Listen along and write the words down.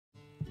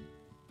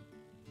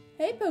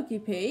Hey Pokey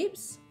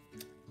Peeps,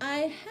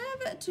 I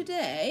have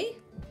today,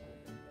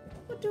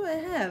 what do I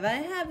have? I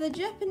have the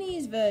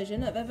Japanese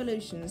version of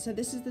Evolution. So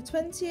this is the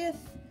 20th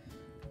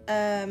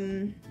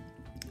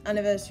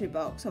anniversary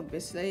box,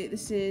 obviously.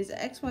 This is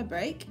XY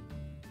Break.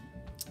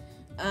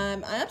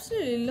 I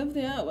absolutely love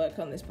the artwork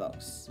on this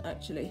box,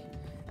 actually.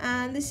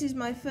 And this is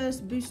my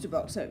first booster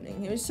box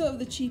opening. It was sort of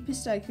the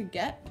cheapest I could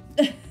get.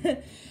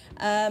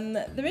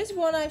 There is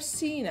one I've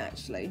seen,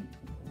 actually.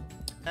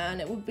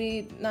 And it would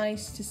be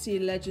nice to see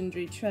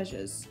Legendary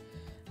Treasures.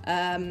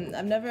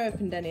 I've never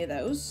opened any of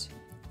those,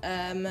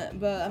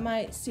 but I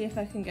might see if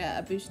I can get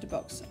a booster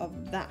box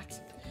of that.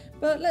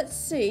 But let's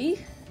see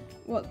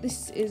what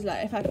this is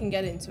like, if I can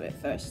get into it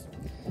first.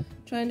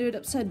 Try and do it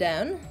upside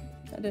down.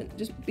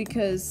 Just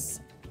because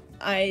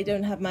I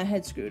don't have my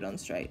head screwed on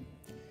straight.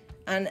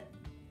 And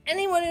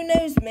anyone who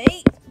knows me,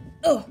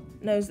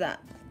 knows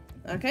that.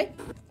 Okay?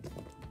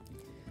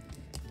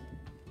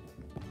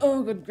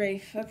 Oh, good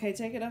grief. Okay,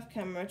 take it off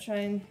camera. Try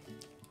and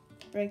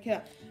break it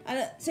up.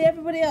 And see,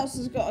 everybody else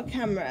has got a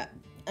camera,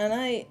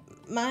 and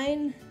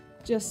mine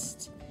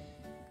just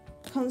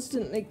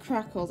constantly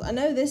crackles. I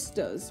know this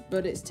does,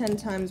 but it's 10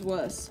 times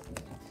worse.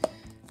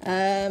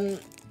 Good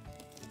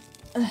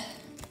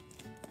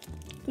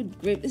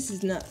grief, this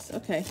is nuts.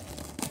 Okay.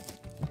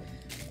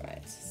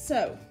 Right,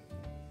 so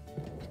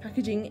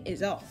packaging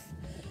is off.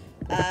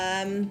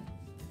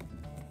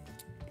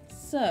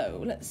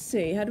 So, let's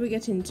see, how do we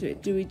get into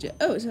it? Do we just...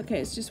 Oh, it's okay,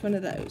 it's just one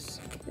of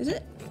those. Is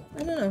it?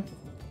 I don't know.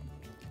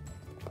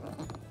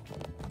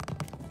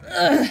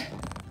 Ugh.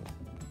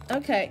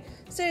 Okay,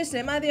 seriously,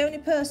 am I the only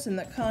person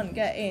that can't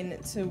get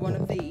into one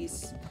of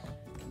these?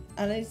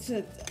 I need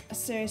to...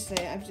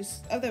 Seriously, I've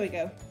just... Oh, there we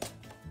go.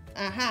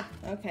 Aha!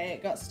 Okay,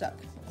 it got stuck.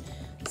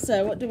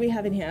 So, what do we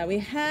have in here? We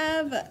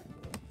have...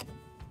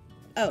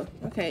 Oh,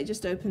 okay, it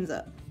just opens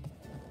up.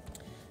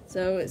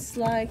 So, it's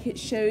like it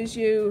shows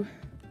you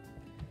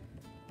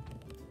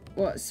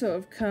what sort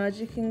of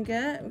cards you can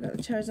get. We've got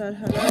the Charizard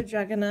Holo,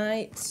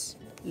 Dragonite.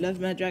 Love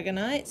my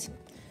Dragonite.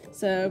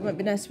 So it might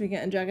be nice if we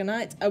get a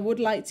Dragonite. I would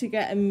like to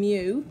get a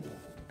Mew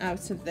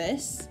out of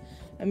this.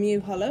 A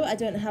Mew Holo. I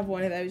don't have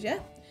one of those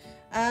yet.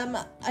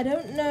 I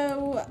don't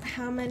know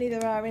how many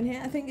there are in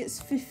here. I think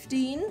it's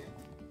 15.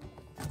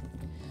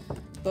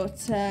 But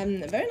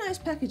very nice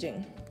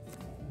packaging.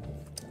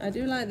 I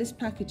do like this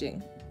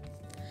packaging.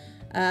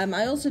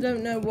 I also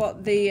don't know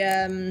what the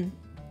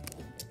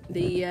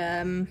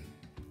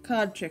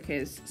card trick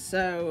is,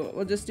 so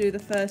we'll just do the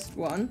first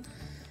one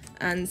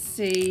and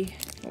see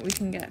what we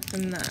can get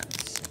from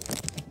that.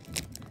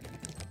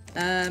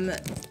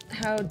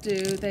 How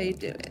do they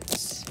do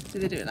it? Do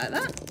they do it like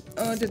that,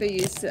 or do they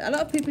use... A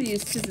lot of people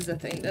use scissors, I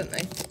think, don't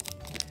they?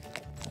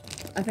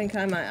 I think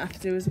I might have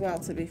to as well,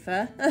 to be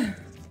fair.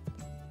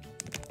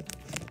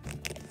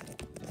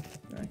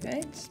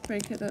 Okay, just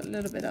break it a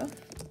little bit off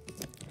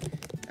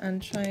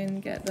and try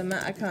and get the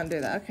mat. I can't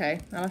do that.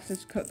 Okay, I'll have to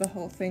just cut the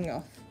whole thing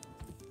off.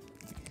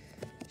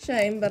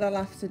 Shame, but I'll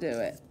have to do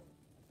it.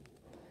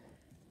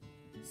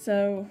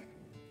 So,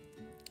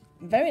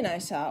 very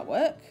nice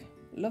artwork.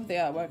 Love the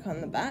artwork on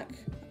the back.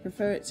 I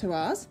prefer it to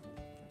ours.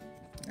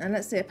 And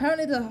let's see,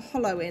 apparently there's a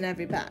holo in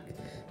every pack.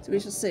 So we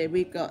shall see.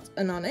 We've got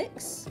an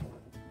Onix.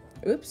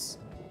 Oops.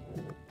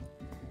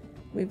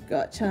 We've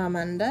got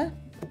Charmander,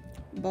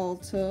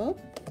 Voltorb,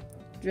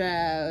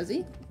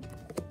 Drowsy,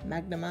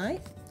 Magnemite,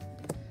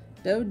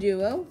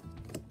 Doduo.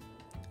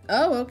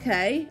 Oh,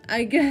 okay.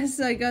 I guess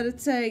I gotta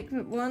take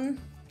 1,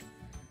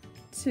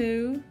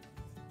 2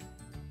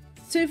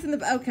 from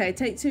the... Okay,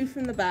 take 2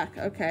 from the back.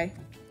 Okay.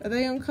 Are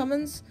they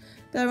uncommons?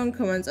 They're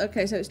uncommons.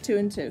 Okay, so it's 2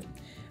 and 2.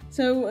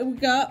 So we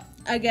got,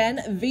 again,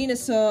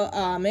 Venusaur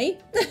Army.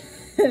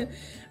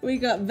 We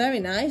got very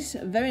nice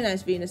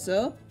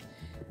Venusaur.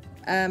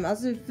 I'll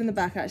do from the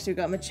back, actually. We've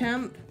got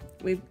Machamp.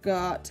 We've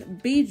got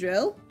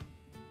Beedrill,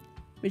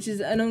 which is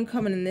an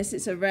uncommon in this.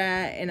 It's a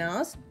rare in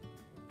ours.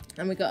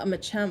 And we got a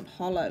Machamp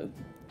Holo.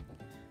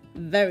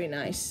 Very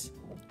nice.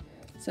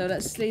 So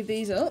let's sleeve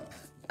these up.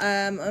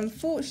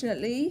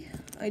 Unfortunately,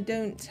 I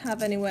don't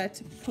have anywhere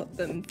to put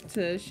them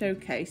to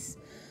showcase.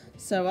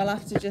 So I'll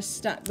have to just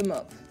stack them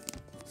up.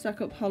 Stack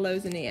up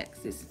Holos and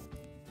EXs.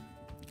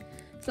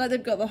 It's like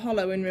they've got the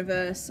Holo in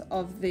reverse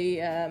of the...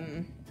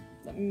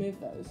 let me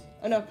move those.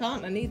 Oh no, I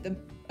can't. I need them.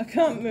 I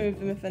can't move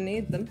them if I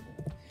need them.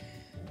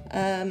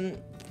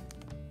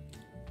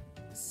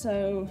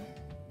 So...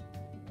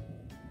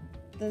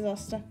 There's our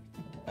stuff.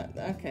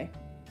 Okay.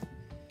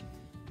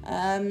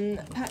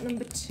 Pack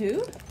number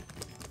 2.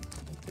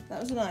 That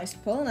was a nice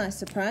pull, a nice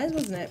surprise,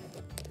 wasn't it?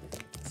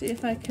 See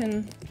if I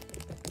can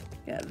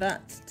get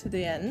that to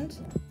the end.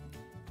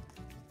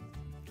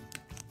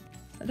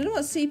 I don't know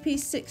what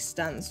CP6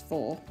 stands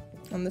for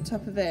on the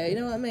top of there. You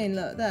know what I mean?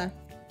 Look, there.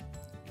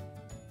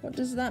 What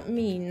does that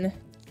mean?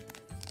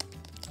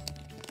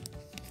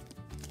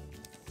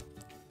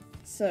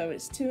 So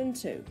it's 2 and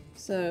 2.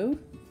 So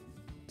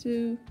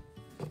 2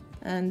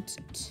 and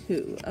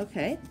 2.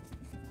 Okay.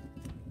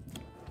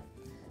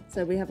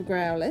 So we have a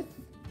Growlithe,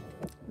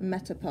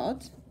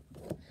 Metapod,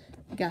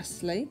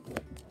 Ghastly,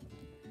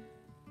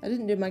 I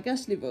didn't do my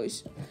ghastly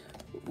voice.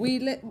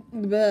 Weedle,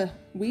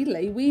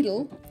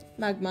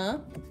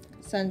 Magmar,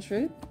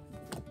 Sandshrew,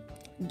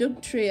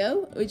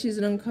 Dugtrio, which is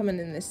an uncommon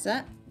in this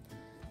set.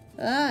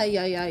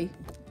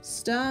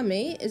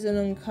 Starmie is an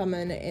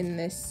uncommon in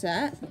this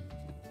set.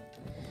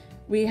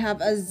 We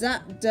have a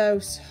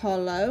Zapdos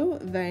Holo,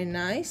 very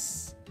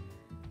nice.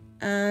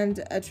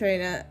 And a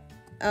trainer.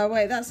 Oh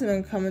wait, that's an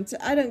uncommon.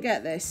 I don't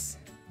get this.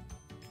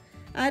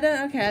 I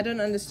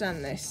don't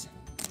understand this.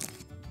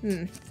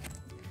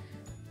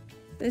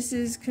 This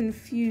is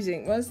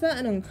confusing. Was that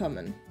an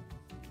uncommon?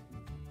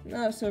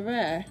 No, it's a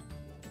rare.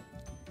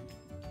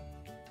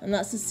 And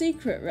that's a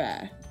secret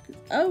rare.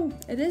 Oh,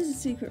 it is a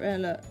secret rare,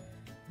 look.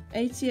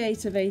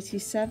 88 of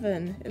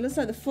 87. It looks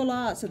like the full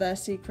arts are their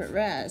secret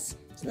rares.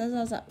 So there's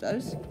our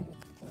Zapdos.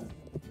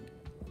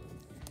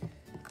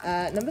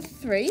 Number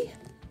 3.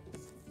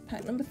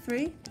 Pack number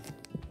 3.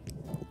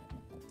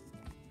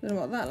 Don't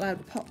know what that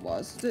loud pop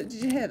was. Did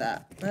you hear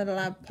that? I had a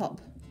loud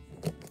pop.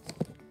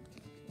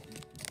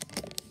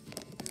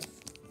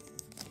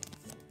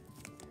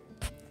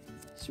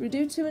 Should we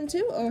do 2 and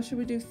 2 or should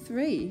we do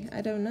 3?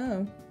 I don't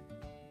know.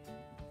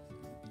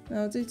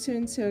 I'll do 2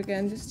 and 2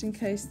 again just in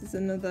case there's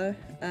another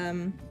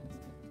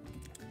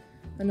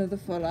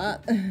full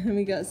art. And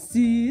we got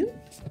Seal,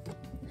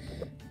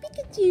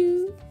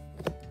 Pikachu,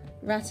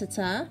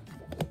 Rattata,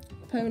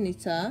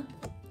 Ponyta,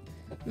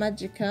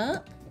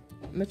 Magikarp,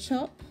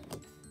 Machop.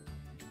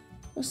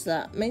 What's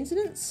that?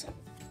 Maintenance?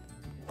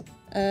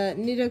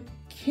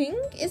 Nidoking?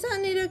 Is that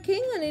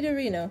Nidoking or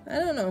Nidorino? I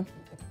don't know.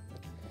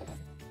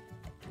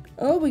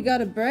 Oh, we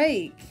got a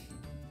break.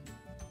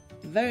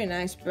 Very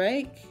nice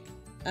break.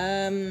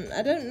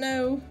 I don't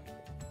know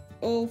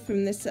all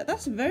from this set.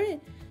 That's very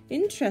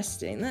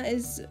interesting. That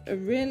is a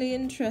really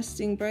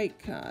interesting break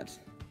card.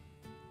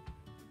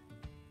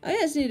 Oh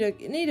yeah, it's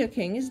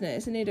Nidoking, isn't it?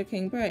 It's a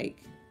Nidoking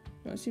break.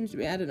 Well, it seems to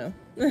be, I don't know.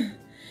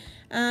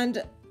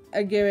 And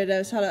a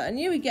Gyarados Holo. I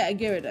knew we'd get a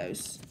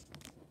Gyarados.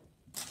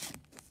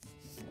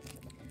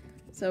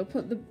 So I'll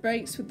put the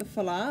breaks with the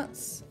full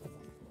arts.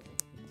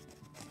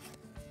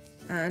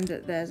 And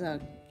there's our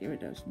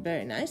Gyarados.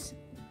 Very nice.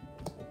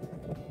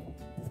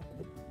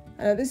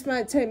 This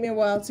might take me a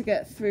while to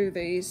get through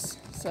these,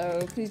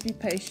 so please be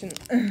patient.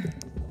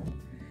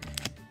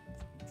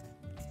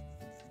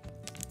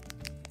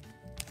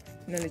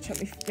 Nearly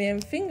chopped my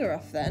own finger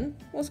off then.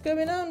 What's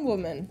going on,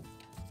 woman?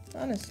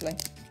 Honestly.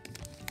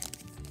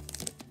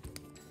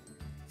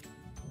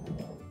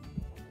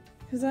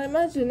 Because I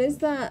imagine, is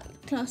that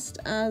classed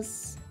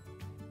as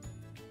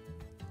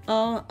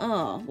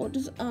RR? What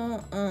does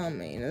RR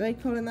mean? Are they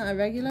calling that a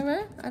regular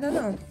rare? I don't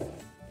know.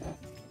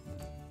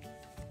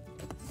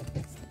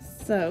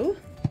 So,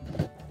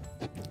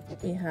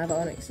 we have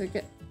Onix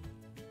again.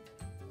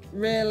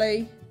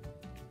 Really?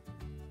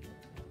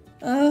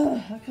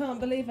 Oh, I can't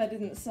believe I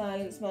didn't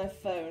silence my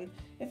phone.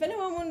 If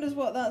anyone wonders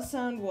what that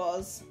sound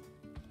was,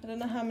 I don't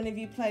know how many of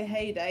you play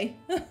Heyday.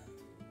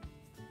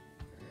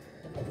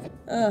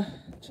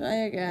 Try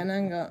again,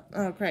 hang on.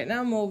 Oh great,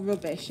 now I'm all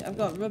rubbish. I've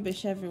got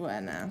rubbish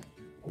everywhere now.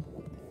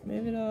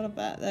 Move it all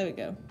about, there we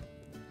go.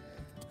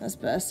 That's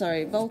better,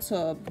 sorry.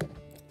 Voltorb,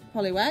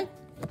 Poliwag,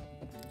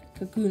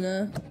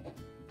 Kakuna,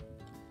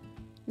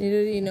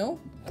 Nidorino,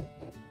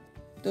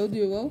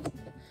 Doduo,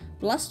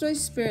 Blastoise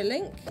Spirit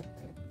Link,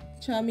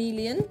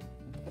 Charmeleon,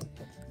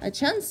 a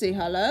Chansey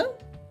Holo,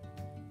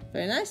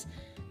 very nice,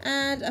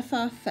 and a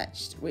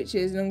Farfetch'd, which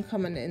is an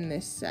uncommon in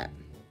this set.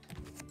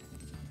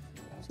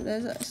 So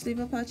let's leave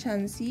up our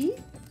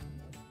Chansey.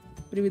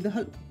 With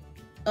the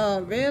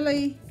oh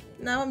really?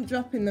 Now I'm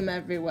dropping them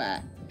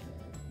everywhere.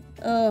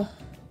 Oh,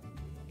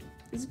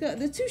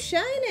 they're too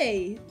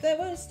shiny. They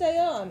won't stay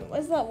on.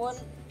 Where's that one?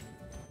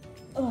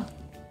 Oh.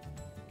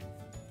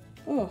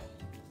 Oh.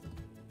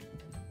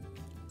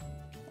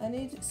 I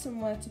need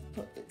somewhere to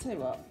put it. Tell you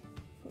what,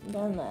 put them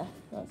down there.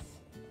 That's.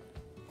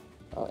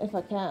 Oh, if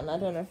I can. I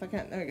don't know if I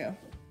can. There we go.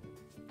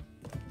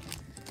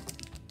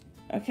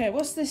 Okay,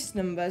 what's this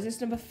number? Is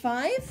this number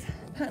 5?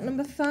 Pack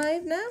number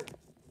 5 now?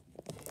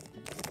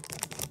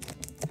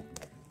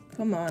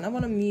 Come on, I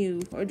want a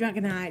Mew or a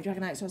Dragonite.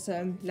 Dragonite's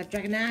awesome. Love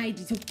Dragonite.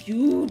 It's so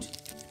cute.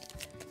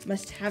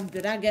 Must have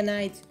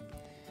Dragonite.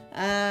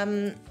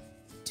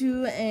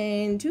 2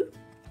 and 2.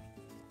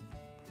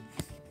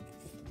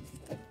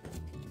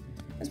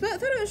 I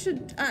thought it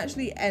should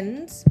actually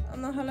end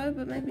on the holo,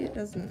 but maybe it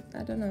doesn't.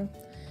 I don't know.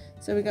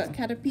 So we got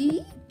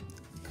Caterpie,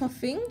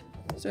 Coughing,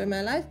 Story of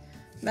My Life,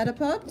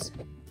 Metapod,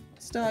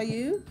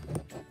 Staryu,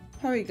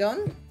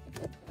 Porygon,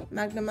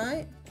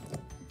 Magnemite.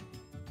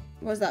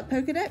 What was that?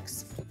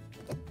 Pokedex?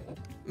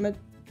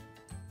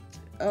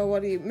 Oh,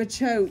 what are you?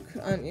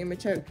 Machoke, aren't you?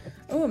 Machoke.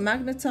 Oh, a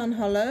Magneton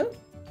Holo.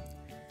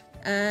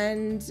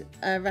 And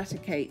a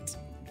Raticate,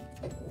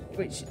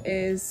 which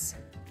is...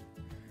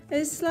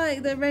 It's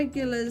like the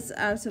regulars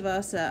out of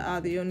our set are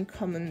the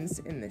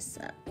uncommons in this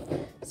set.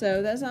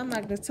 So there's our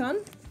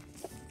Magneton,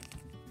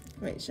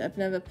 which I've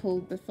never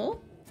pulled before.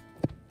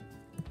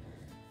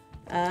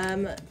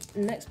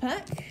 Next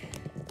pack.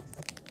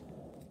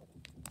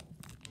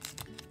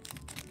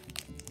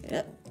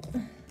 Yep.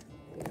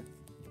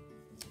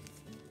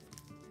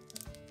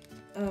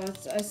 Oh,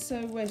 I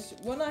so wish.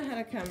 One, I had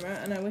a camera,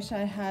 and I wish I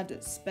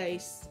had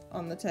space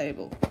on the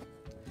table.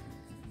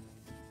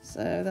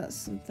 So that's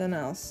something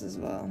else as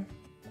well.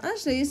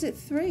 Actually, is it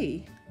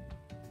 3?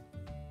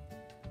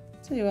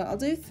 Tell you what, I'll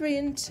do 3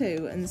 and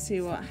 2 and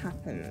see what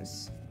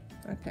happens.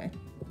 Okay.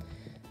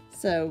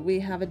 So we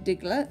have a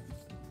Diglett,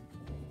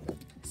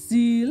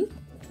 Seel,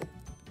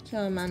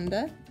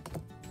 Charmander,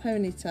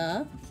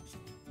 Ponyta,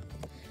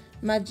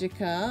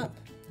 Magikarp,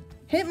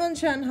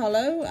 Hitmonchan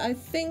Hollow. I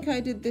think I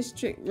did this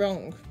trick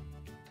wrong.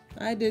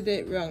 I did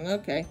it wrong.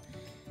 Okay.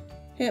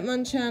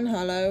 Hitmonchan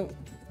Hollow.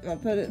 I'll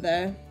put it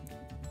there.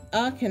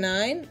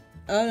 Arcanine.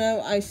 Oh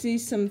no, I see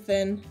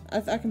something.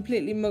 I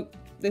completely mucked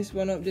this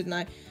one up, didn't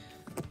I?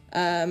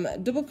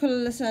 Double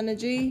Colourless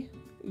Energy,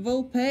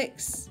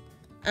 Vulpix,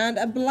 and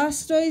a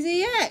Blastoise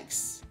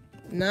EX.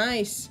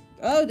 Nice.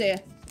 Oh dear.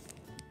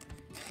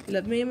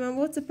 Love me and my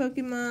water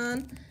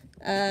Pokemon.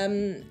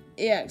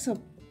 EX.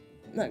 Oh,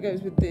 that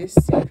goes with the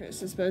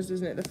secrets, I suppose,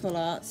 doesn't it? The full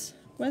arts.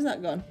 Where's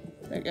that gone?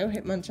 There we go.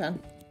 Hitmonchan.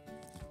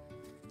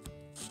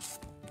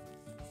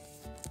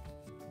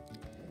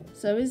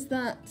 So is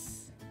that...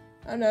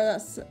 Oh no,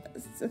 that's...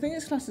 I think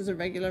it's classed as a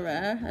regular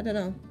rare. I don't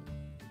know.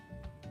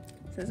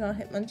 So it's our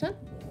Hitmonchan.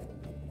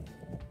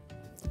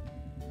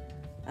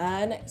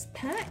 Next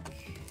pack.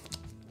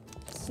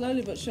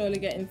 Slowly but surely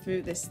getting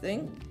through this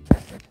thing.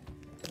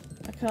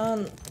 I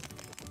can't...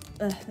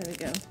 there we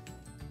go.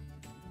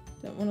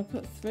 Don't want to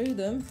cut through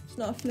them. It's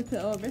not a flip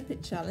it or rip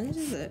it challenge,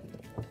 is it?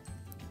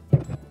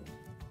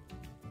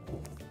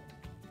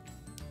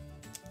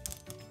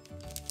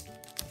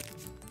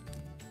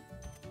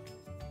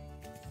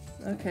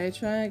 Okay,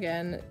 try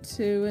again.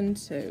 2 and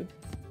 2.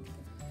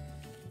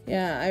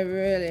 Yeah, I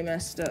really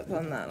messed up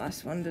on that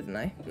last one, didn't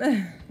I?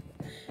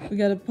 We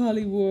got a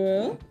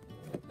Poliwhirl,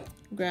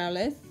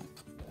 Growlithe,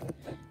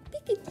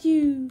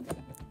 Pikachu,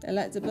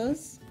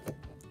 Electabuzz,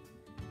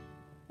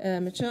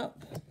 Machop,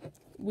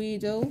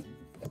 Weedle,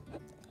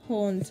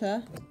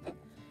 Haunter,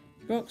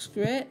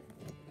 Broxgrit,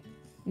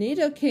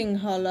 Nidoking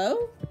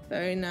Hollow,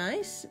 very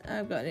nice.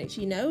 I've got an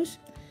itchy nose,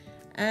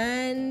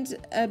 and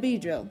a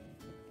Beedrill.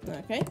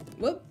 Okay,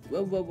 whoop,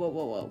 whoa, whoa, whoa,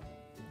 whoa, whoa.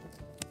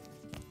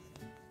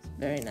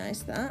 Very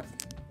nice, that.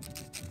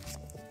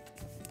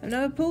 I've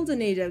never pulled a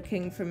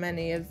Nidoking from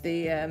any of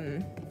the,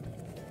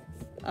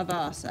 of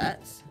our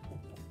sets.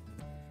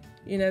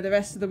 You know, the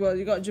rest of the world.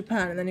 You got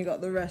Japan and then you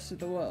got the rest of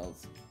the world.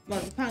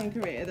 Well, Japan,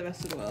 Korea, the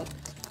rest of the world.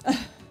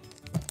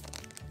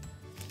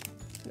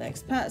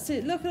 Next pack.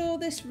 See, look at all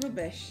this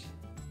rubbish.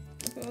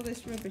 Look at all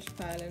this rubbish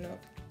piling up.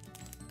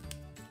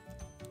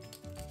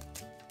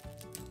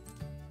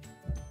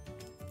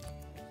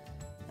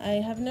 I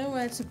have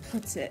nowhere to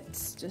put it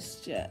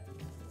just yet.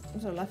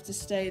 So I'll have to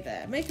stay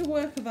there. Make a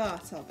work of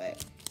art of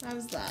it.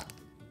 How's that?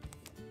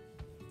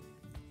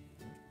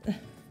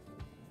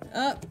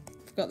 Oh,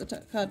 forgot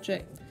the card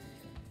trick.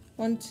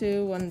 1,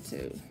 2, 1,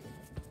 2.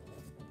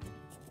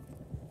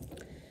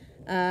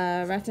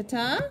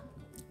 Rattata,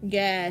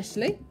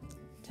 Gastly,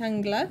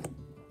 Tangela,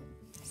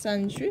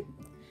 Sandshrew,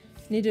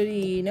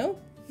 Nidorino,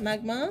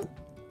 Magmar,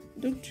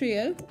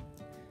 Dugtrio,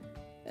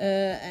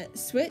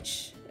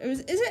 Switch.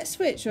 Is it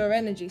Switch or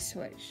Energy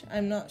Switch?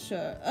 I'm not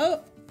sure.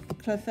 Oh,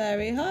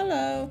 Clefairy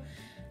Hollow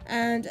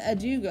and a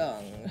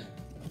Dugong.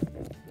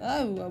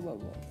 Oh, whoa, whoa,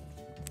 whoa.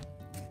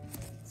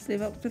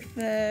 Sleeve up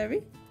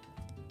Clefairy.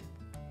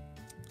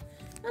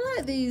 I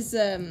like these,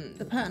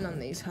 the pattern on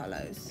these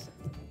hollows.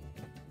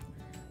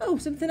 Oh,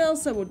 something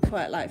else I would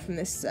quite like from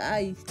this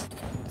set.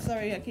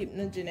 Sorry, I keep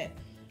nudging it.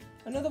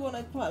 Another one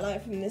I'd quite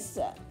like from this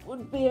set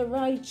would be a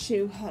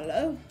Raichu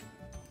hollow.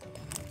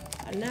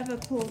 I never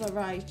pulled a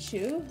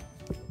Raichu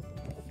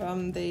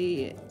from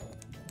the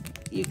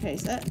UK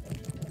set.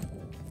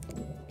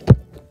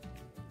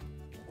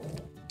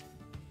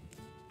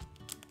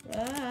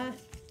 Ah,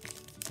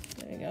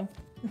 there we go.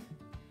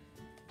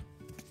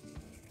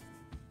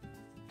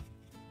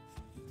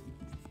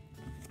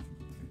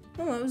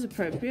 Oh, that was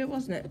appropriate,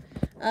 wasn't it?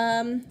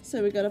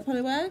 So we got a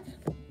Poliwag,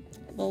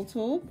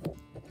 Voltorb,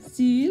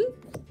 Seel,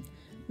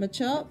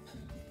 Machop,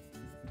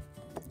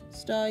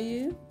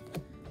 Staryu,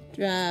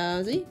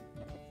 Drowsy,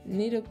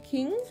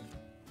 Nidoking.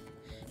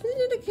 Is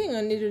it Nidoking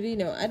or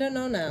Nidorino? I don't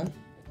know now.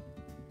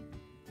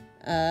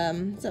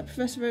 Is that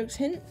Professor Oak's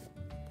hint?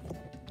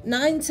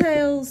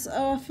 Ninetales.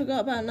 Oh, I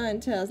forgot about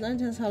Ninetales.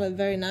 Ninetales Hollow,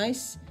 very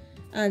nice.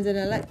 And an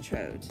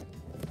Electrode.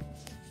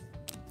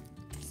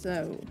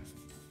 So,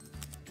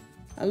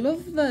 I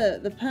love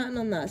the pattern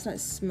on that. It's like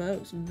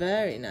smokes.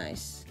 Very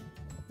nice.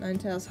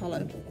 Ninetales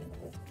Hollow.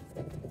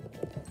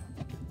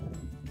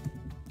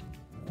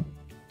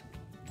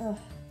 Oh,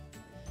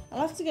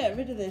 I'll have to get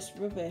rid of this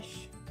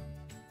rubbish.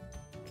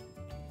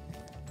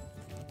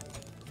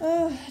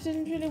 Oh, I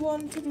didn't really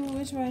want to do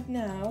it right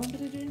now,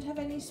 but I didn't have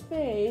any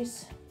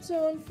space.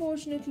 So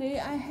unfortunately,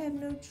 I have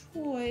no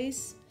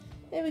choice.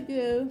 There we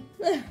go.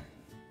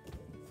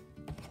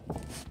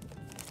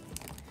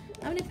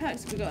 How many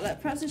packs have we got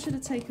left? Perhaps I should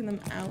have taken them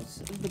out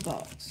of the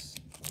box.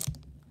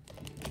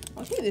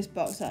 I'll keep this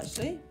box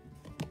actually.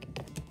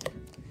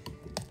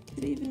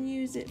 could even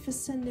use it for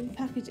sending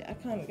packages. I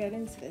can't get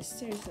into this,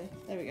 seriously.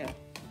 There we go.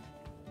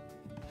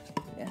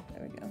 Yeah,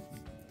 there we go.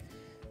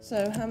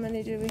 So how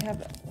many do we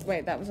have?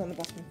 Wait, that was on the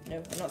bottom. No,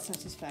 I'm not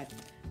satisfied.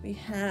 We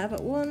have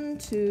 1,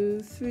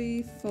 2,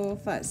 3, 4,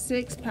 5,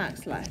 6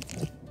 packs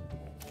left.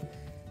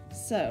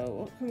 So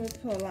what can we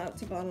pull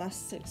out of our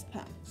last 6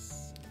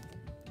 packs?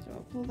 So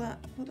I'll put that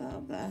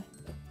up there.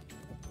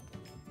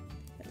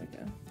 There we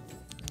go.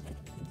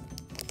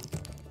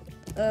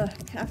 I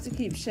have to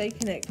keep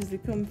shaking it because they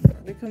come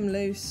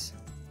loose.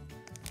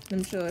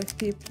 I'm sure if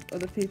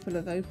other people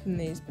have opened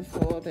these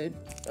before, they'd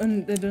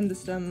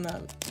understand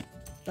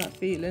that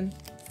feeling.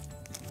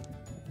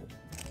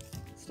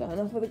 Starting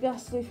off with a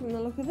ghastly from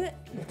the look of it.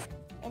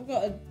 I've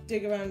got to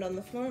dig around on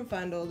the floor and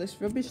find all this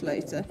rubbish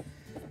later.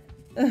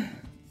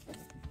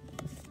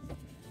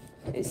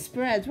 It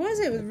spreads. What is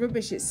it with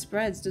rubbish? It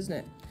spreads, doesn't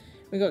it?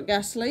 We got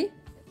Ghastly,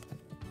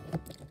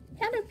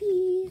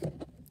 Caterpie,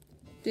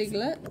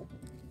 Diglett,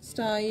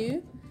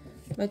 Staryu,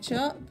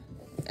 Machop,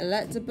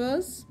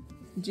 Electabuzz,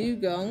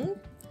 Dewgong,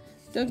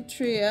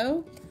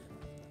 Dugtrio.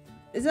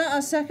 Is that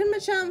our second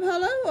Machamp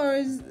Hollow, or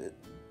is...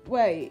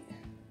 Wait.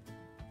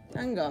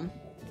 Hang on.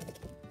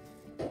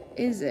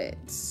 Is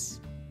it?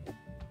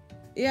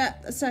 Yeah,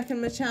 a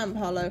second Machamp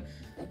Hollow.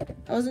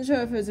 I wasn't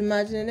sure if I was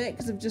imagining it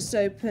because I've just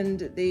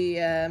opened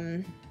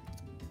the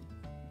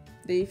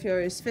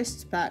Furious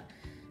Fists pack.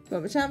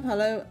 Got Machamp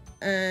Hollow,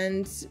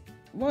 and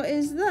what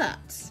is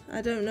that?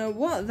 I don't know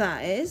what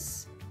that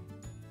is.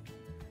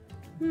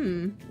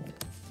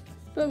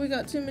 But we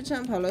got 2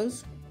 Machamp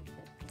Hollows.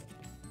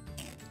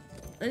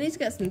 I need to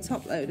get some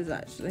top loaders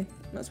actually.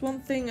 That's one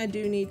thing I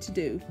do need to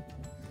do.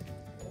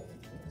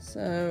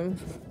 So,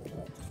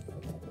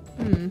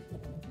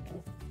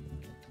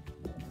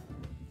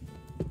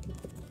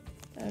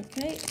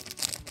 okay.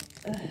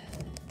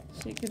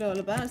 Shake it all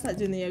about. It's like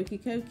doing the Okie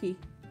Kokie.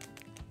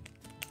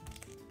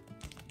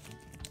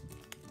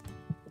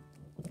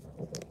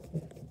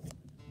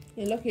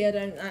 You're lucky I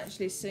don't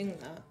actually sing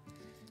that.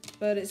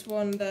 But it's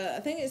one that I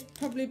think it's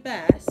probably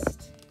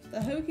best.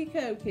 The Hokey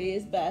Cokey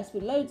is best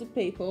with loads of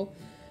people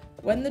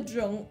when they're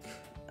drunk.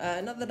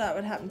 Not that that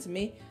would happen to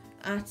me,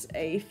 at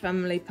a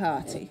family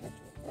party.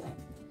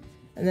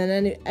 And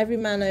then every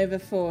man over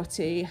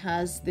 40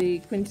 has the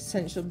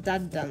quintessential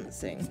dad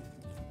dancing.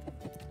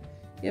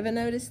 You ever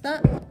noticed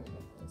that?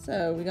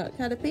 So we got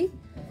Caterpie,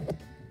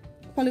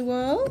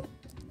 Poliwhirl,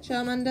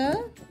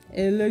 Charmander,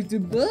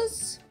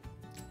 Electabuzz,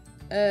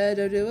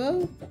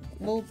 Doduo,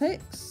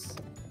 Vulpix,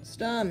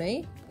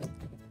 Starmie,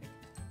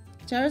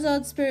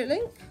 Charizard Spirit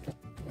Link,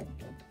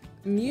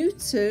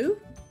 Mewtwo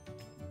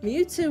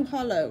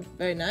Hollow,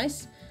 very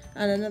nice,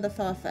 and another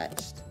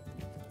Farfetch'd.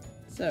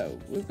 So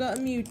we've got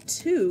a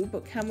Mewtwo,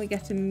 but can we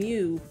get a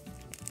Mew?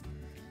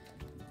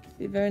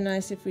 Be very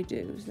nice if we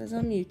do. So there's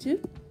our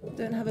Mewtwo.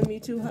 Don't have a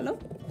Mewtwo Hollow.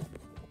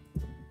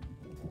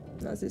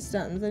 As it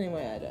stands,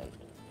 anyway, I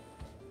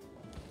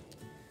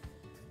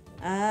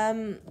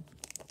don't.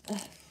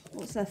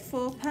 What's that?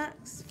 4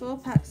 packs? 4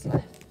 packs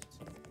left.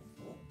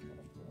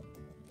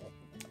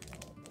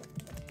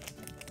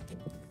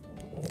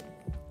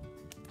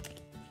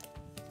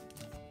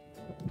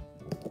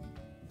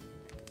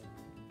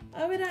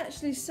 Oh, it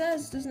actually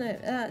says, doesn't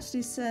it? It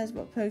actually says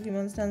what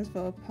Pokemon stands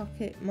for.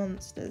 Pocket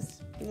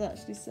Monsters. It does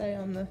actually say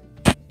on the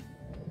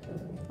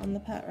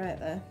pack right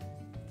there.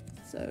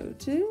 So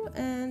 2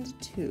 and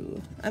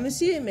 2. I'm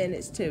assuming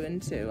it's 2 and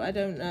 2. I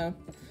don't know.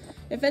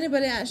 If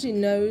anybody actually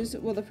knows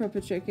what the proper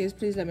trick is,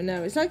 please let me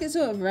know. It's like it's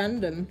sort of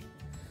random.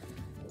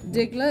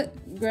 Diglett,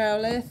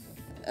 Growlithe,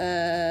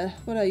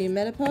 what are you?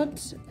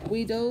 Metapod,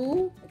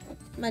 Weedle,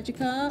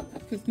 Magikarp,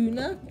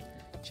 Kakuna,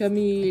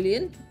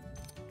 Charmeleon,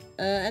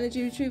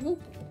 Energy Retrieval,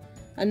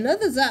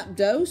 another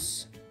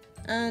Zapdos,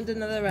 and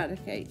another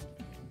Eradicate.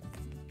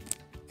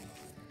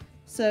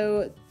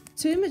 So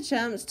 2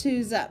 Machamps,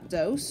 2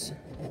 Zapdos.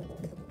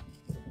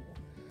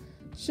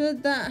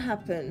 Should that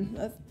happen?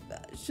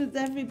 Should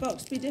every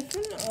box be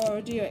different, or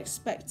do you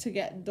expect to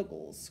get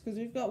doubles? Because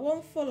we've got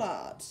 1 full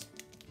art.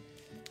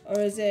 Or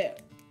is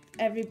it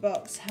every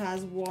box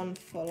has 1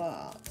 full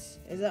art?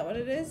 Is that what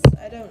it is?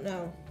 I don't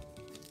know.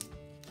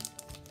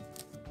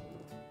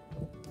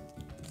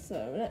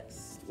 So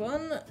next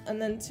one,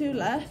 and then 2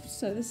 left.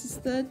 So this is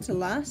third to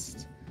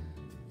last.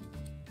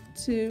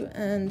 2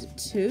 and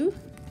 2.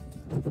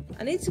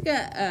 I need to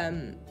get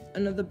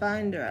another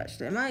binder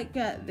actually. I might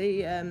get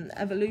the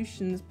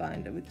Evolutions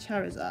binder with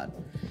Charizard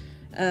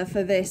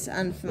for this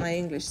and for my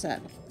English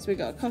set. So we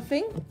got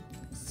Coughing,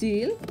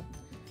 Seal,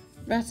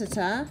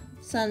 Rattata,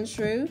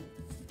 Sandshrew,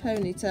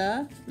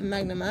 Ponyta,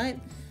 Magnemite,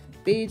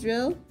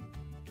 Beedrill.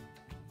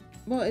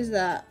 What is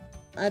that?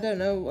 I don't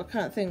know. I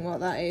can't think what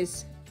that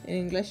is in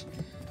English.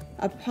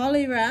 A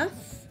Poliwrath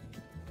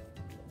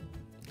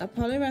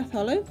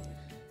Hollow,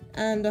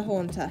 and a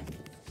Haunter.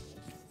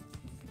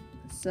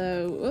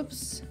 So,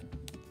 oops.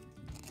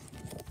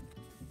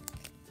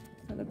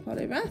 And a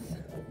Poliwrath.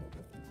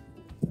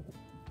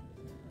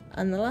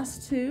 And the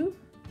last 2,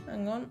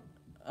 hang on.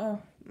 Oh,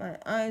 my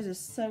eyes are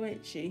so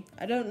itchy.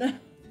 I don't know.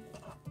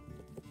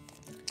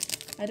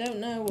 I don't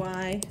know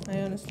why.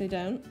 I honestly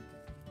don't.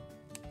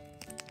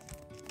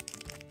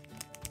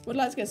 would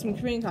like to get some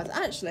Korean cards.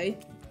 Actually,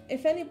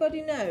 if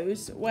anybody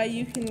knows where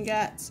you can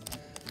get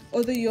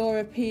other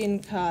European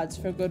cards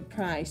for a good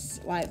price,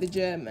 like the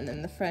German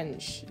and the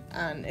French,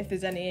 and if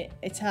there's any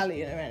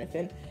Italian or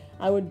anything,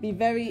 I would be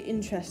very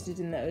interested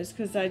in those,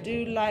 because I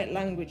do like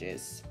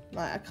languages.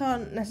 Like, I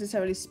can't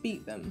necessarily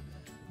speak them,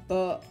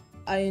 but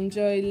I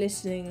enjoy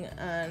listening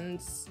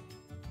and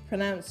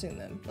pronouncing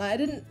them.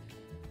 Like,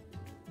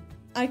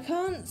 I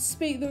can't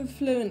speak them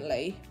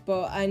fluently,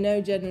 but I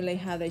know generally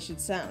how they should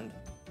sound.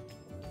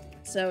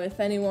 So if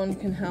anyone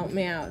can help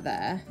me out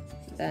there,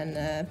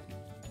 then,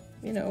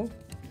 you know,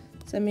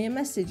 send me a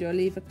message or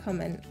leave a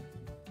comment.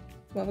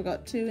 What have I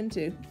got? 2 and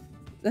 2.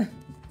 There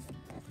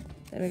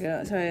we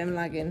go. Sorry, I'm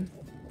lagging.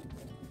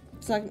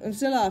 It's like I'm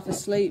still half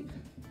asleep.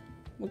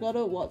 We got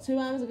up, what, 2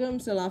 hours ago? I'm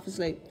still half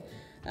asleep.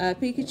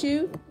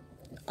 Pikachu,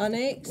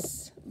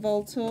 Onix,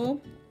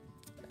 Voltorb,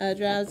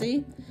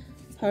 Drowsy,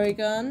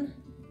 Porygon,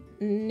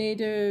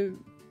 Nidoran.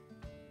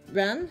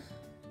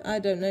 I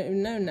don't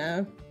know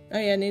now. Oh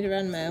yeah,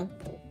 Nidoran male.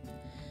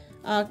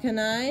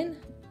 Arcanine,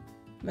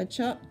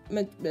 Machoke.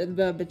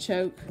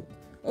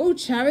 Oh,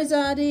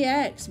 Charizard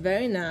EX,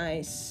 very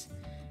nice.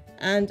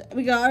 And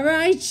we got a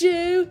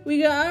Raichu.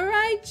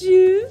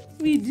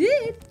 We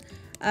did.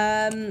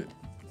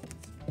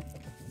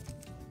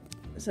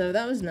 So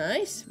that was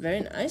nice,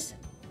 very nice.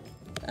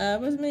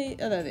 Where's me?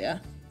 Oh, there they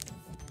are.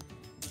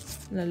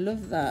 And I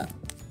love that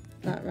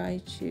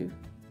Raichu.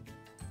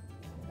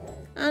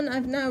 And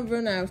I've now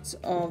run out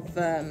of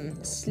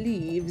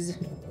sleeves.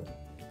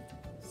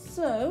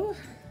 So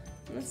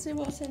let's see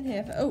what's in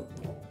here. Oh,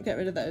 get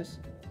rid of those.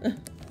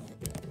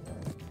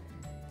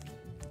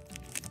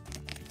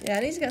 Yeah, I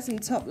need to get some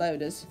top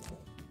loaders.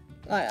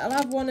 Like, I'll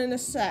have one in a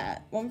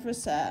set, one for a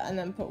set, and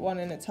then put one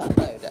in a top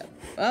loader.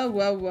 Oh,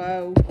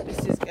 whoa,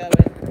 this is going.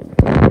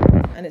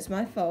 And it's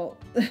my fault.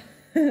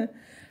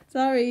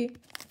 Sorry.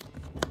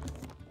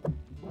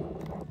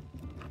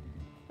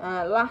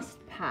 Last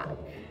pack.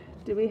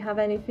 Do we have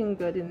anything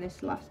good in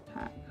this last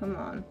pack? Come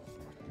on.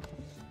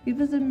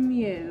 Give us a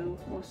Mew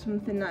or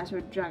something nice, or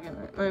a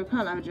Dragonite. No, we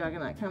can't have a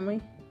Dragonite, can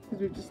we? Because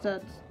we've just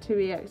had 2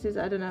 EXs.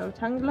 I don't know.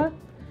 Tangler,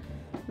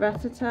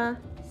 Rattata,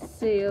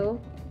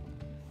 Seal,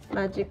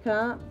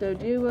 Magikarp,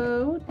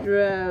 Doduo,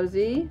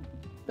 Drowsy.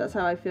 That's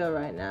how I feel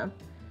right now.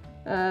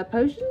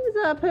 Potion? Is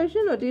that a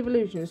potion or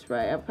devolution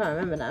spray? I can't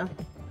remember now.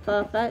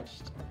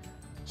 Farfetch'd.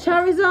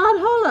 Charizard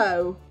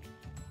Holo.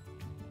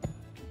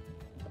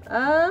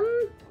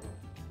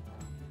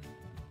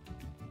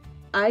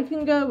 I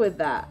can go with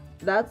that.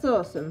 That's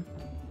awesome.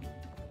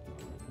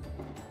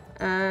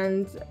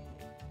 And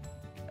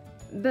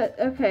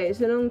okay,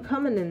 it's an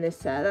uncommon in this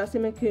set. That's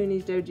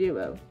Imakuni's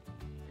Doduo.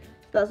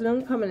 That's an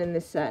uncommon in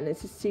this set, and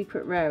it's a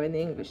secret rare in the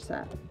English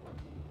set.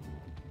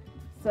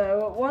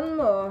 So one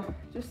more,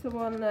 just the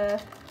one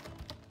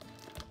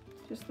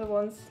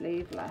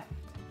sleeve left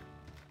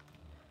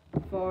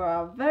for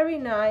our very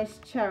nice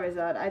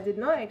Charizard. I did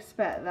not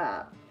expect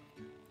that.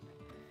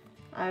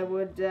 I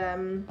would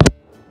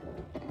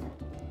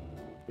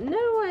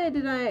no way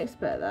did I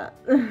expect that.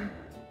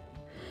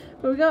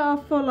 But we got our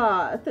full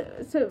art.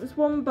 So it was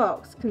one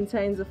box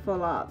contains a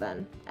full art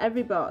then.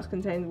 Every box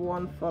contains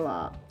one full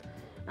art.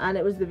 And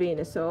it was the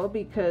Venusaur,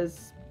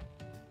 because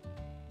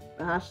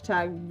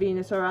hashtag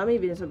Venusaur Army,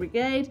 Venusaur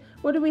Brigade.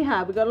 What do we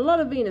have? We got a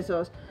lot of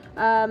Venusaurs.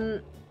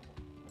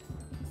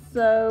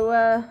 So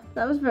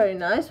that was very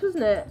nice,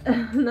 wasn't it?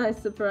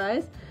 Nice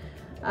surprise.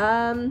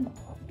 I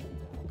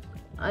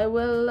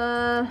will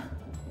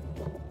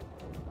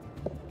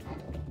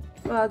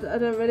well, I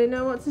don't really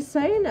know what to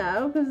say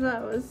now, because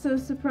that was so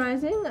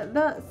surprising.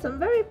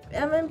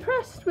 I'm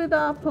impressed with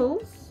our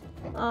pulls,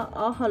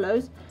 our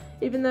hollows,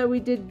 even though we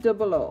did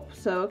double up.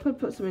 So I could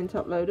put some in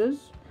top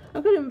loaders.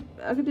 I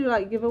could do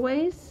like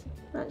giveaways.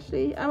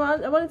 Actually, I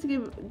wanted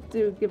to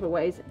do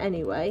giveaways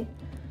anyway,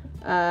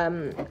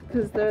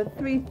 because there are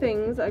 3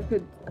 things I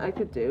could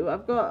do.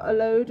 I've got a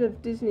load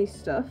of Disney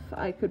stuff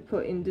I could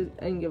put in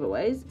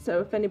giveaways.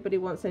 So if anybody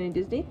wants any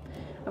Disney,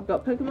 I've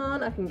got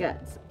Pokemon. I can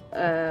get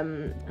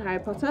Harry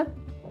Potter.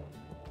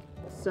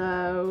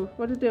 So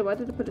what did I do? Why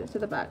did I put it to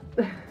the back?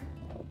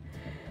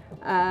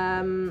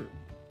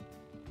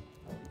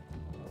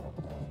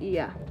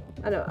 Yeah,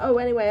 I know. Oh,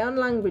 anyway, on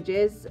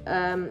languages,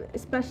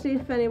 especially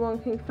if anyone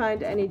can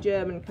find any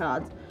German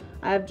cards,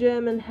 I have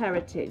German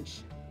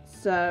heritage.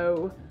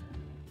 So,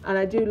 and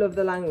I do love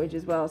the language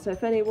as well. So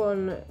if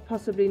anyone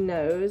possibly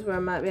knows where I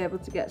might be able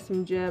to get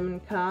some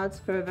German cards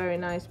for a very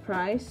nice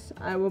price,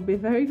 I will be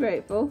very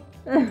grateful.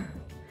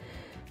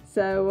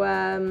 So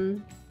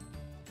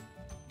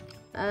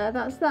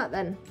that's that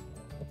then,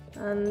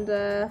 and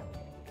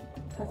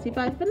tatty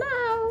bye for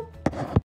now.